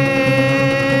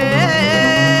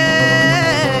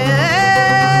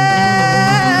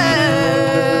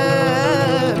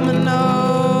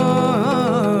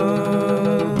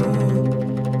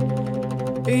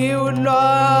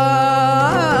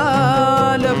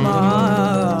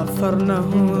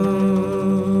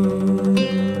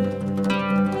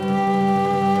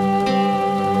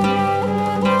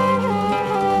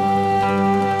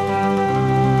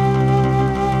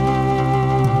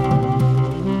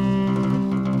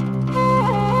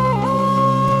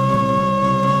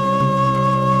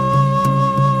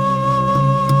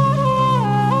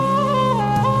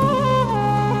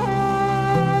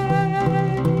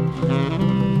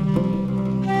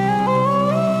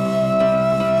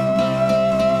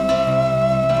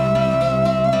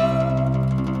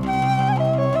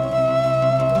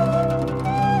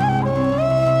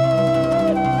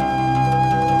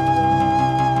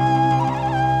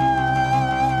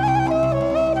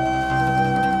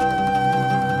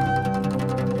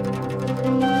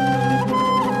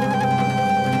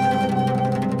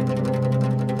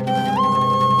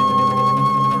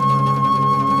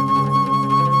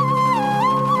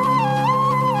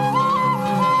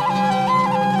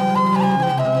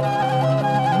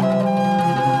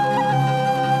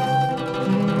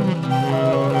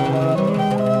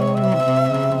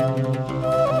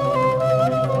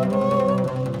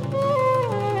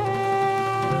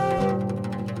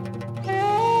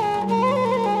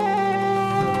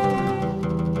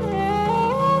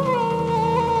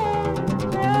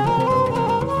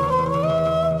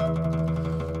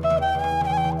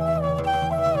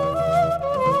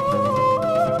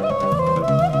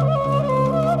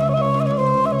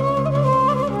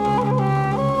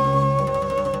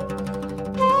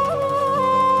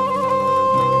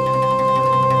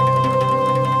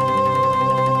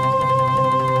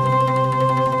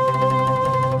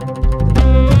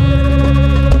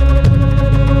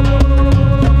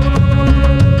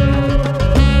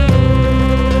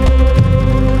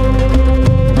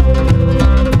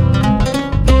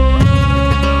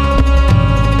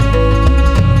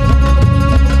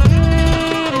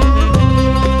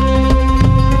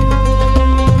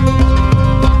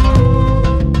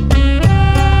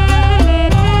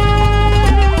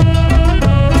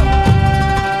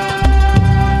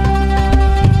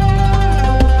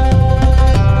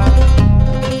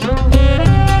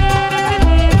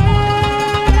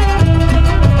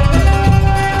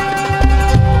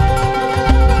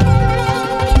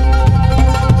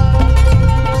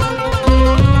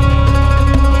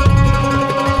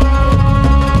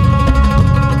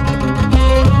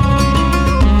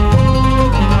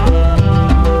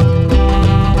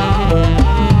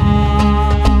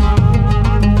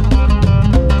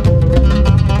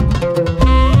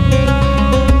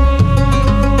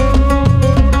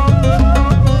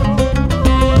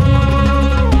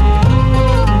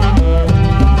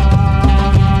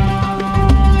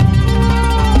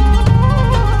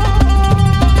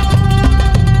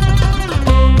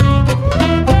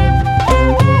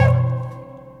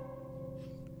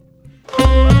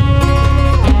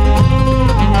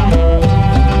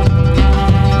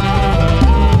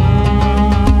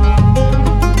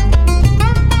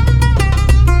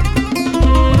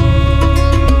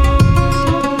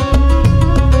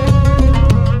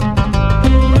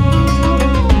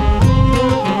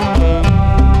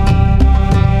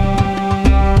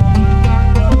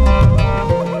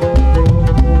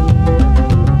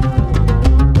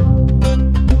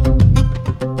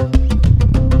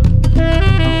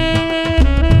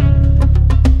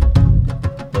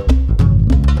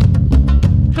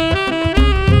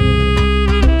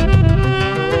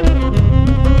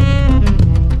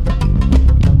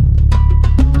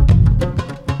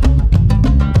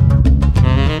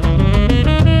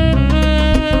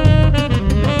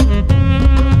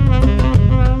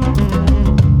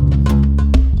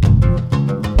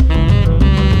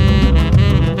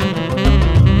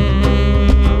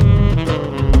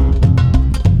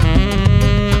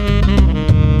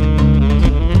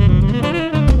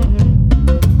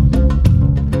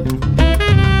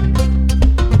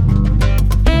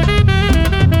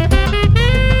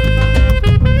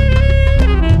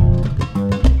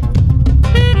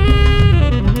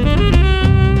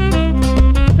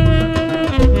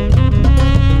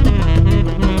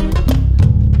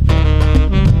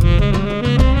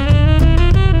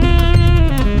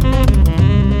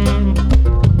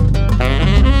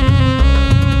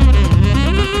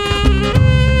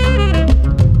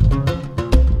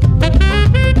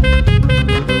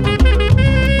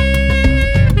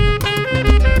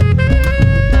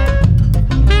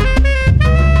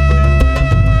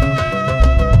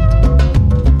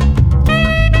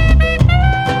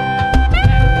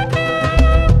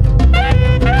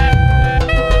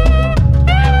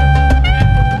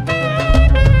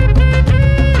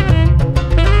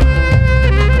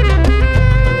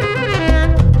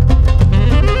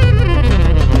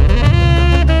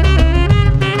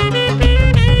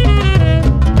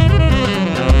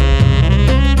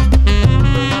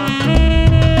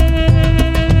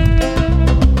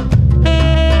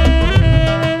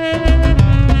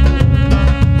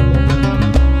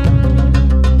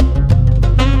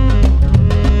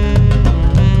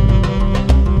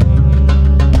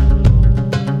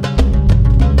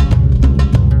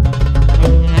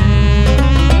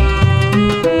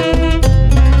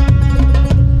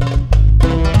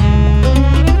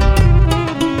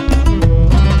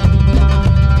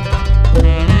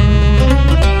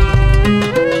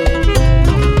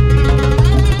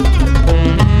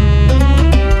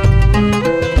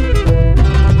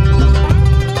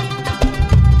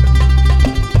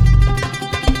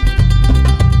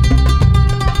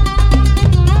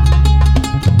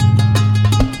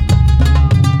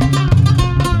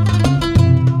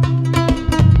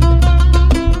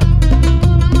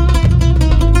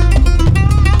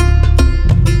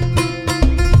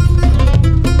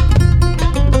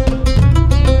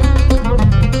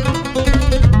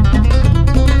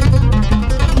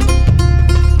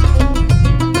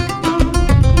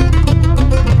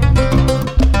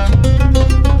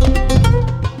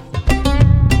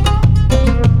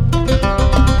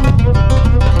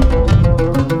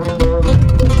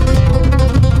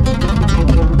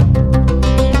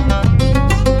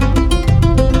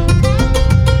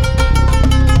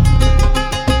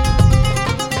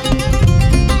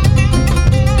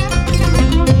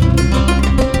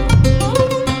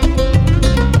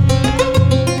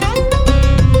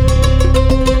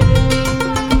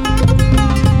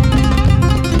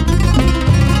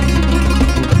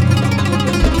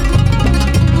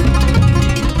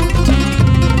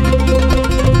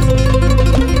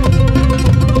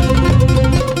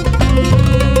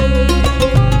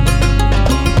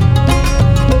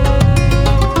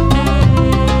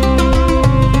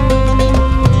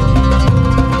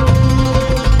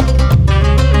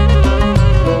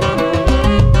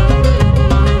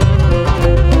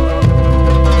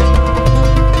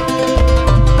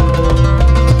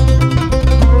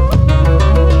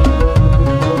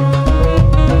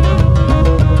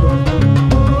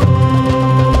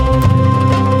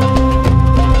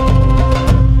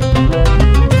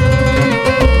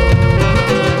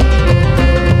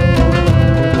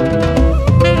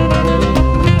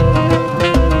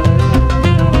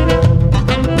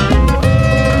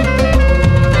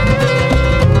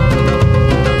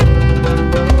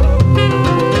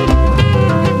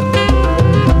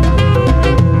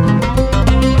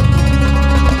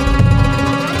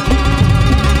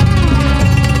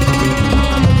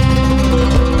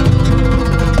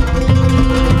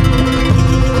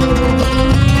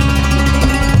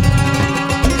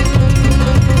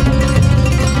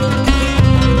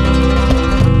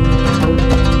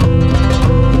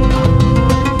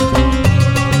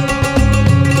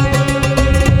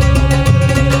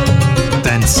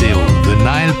Seo, the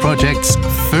Nile Project's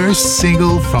first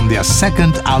single from their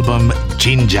second album,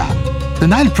 Jinja. The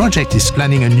Nile Project is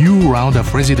planning a new round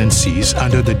of residencies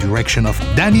under the direction of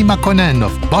Danny Makonnen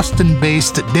of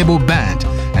Boston-based Debo Band.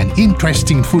 An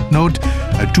interesting footnote,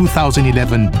 a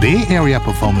 2011 Bay Area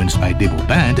performance by Debo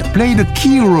Band played a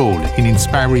key role in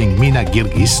inspiring Mina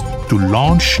Girgis to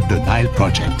launch the Nile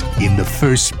Project in the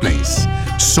first place.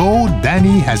 So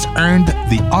Danny has earned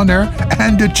the honor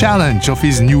and the challenge of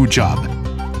his new job.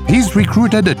 He's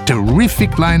recruited a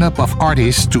terrific lineup of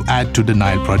artists to add to the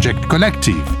Nile Project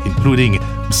collective, including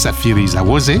Safiri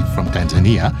Zawose from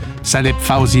Tanzania, Saleb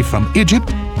Fauzi from Egypt,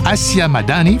 Asia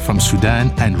Madani from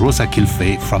Sudan, and Rosa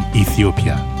Kilfe from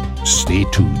Ethiopia. Stay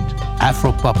tuned.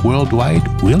 Afropop Worldwide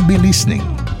will be listening.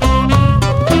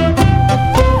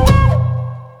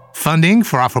 Funding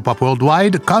for Afropop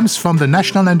Worldwide comes from the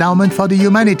National Endowment for the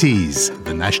Humanities,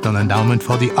 the National Endowment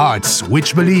for the Arts,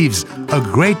 which believes a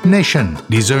great nation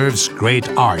deserves great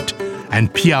art,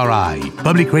 and PRI,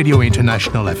 Public Radio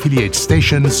International affiliate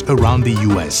stations around the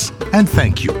US. And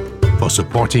thank you for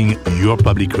supporting your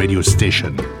public radio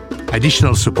station.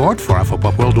 Additional support for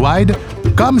Afropop Worldwide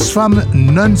comes from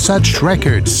Nonsuch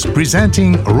Records,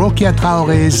 presenting Rokia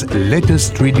Traore's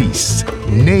latest release,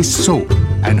 Ne So,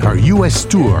 and her US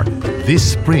tour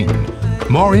this spring.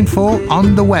 More info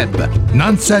on the web,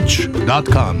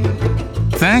 nonsuch.com.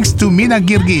 Thanks to Mina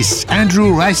Girgis,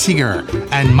 Andrew Reisiger,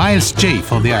 and Miles J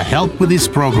for their help with this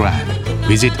program.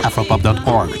 Visit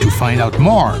afropop.org to find out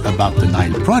more about the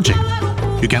Nile Project.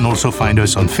 You can also find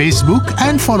us on Facebook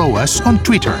and follow us on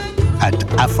Twitter at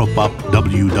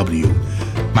AfropopWW.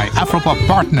 My Afropop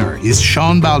partner is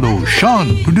Sean Barlow.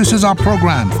 Sean produces our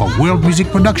program for World Music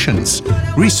Productions.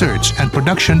 Research and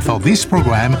production for this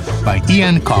program by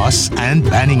Ian Koss and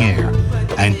Banning Air.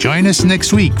 And join us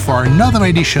next week for another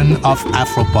edition of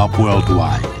Afropop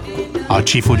Worldwide. Our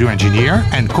chief audio engineer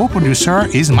and co-producer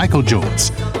is Michael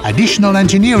Jones. Additional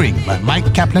engineering by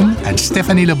Mike Kaplan and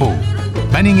Stephanie Lebeau.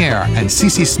 Banning Air and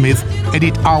Cece Smith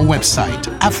edit our website,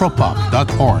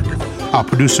 afropop.org. Our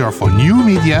producer for new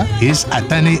media is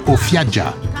Atane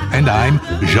Ofiadja, and I'm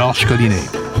Georges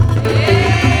Collinet.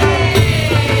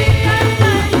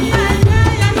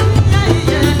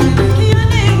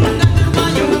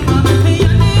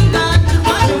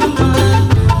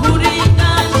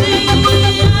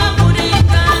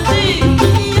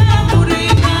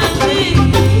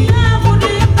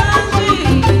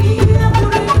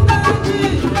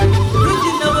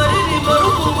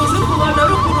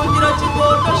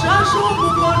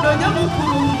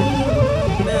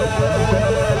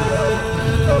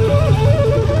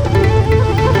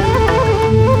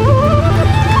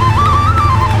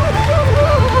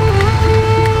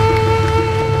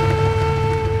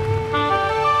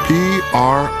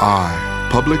 PRI,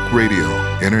 Public Radio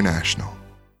International.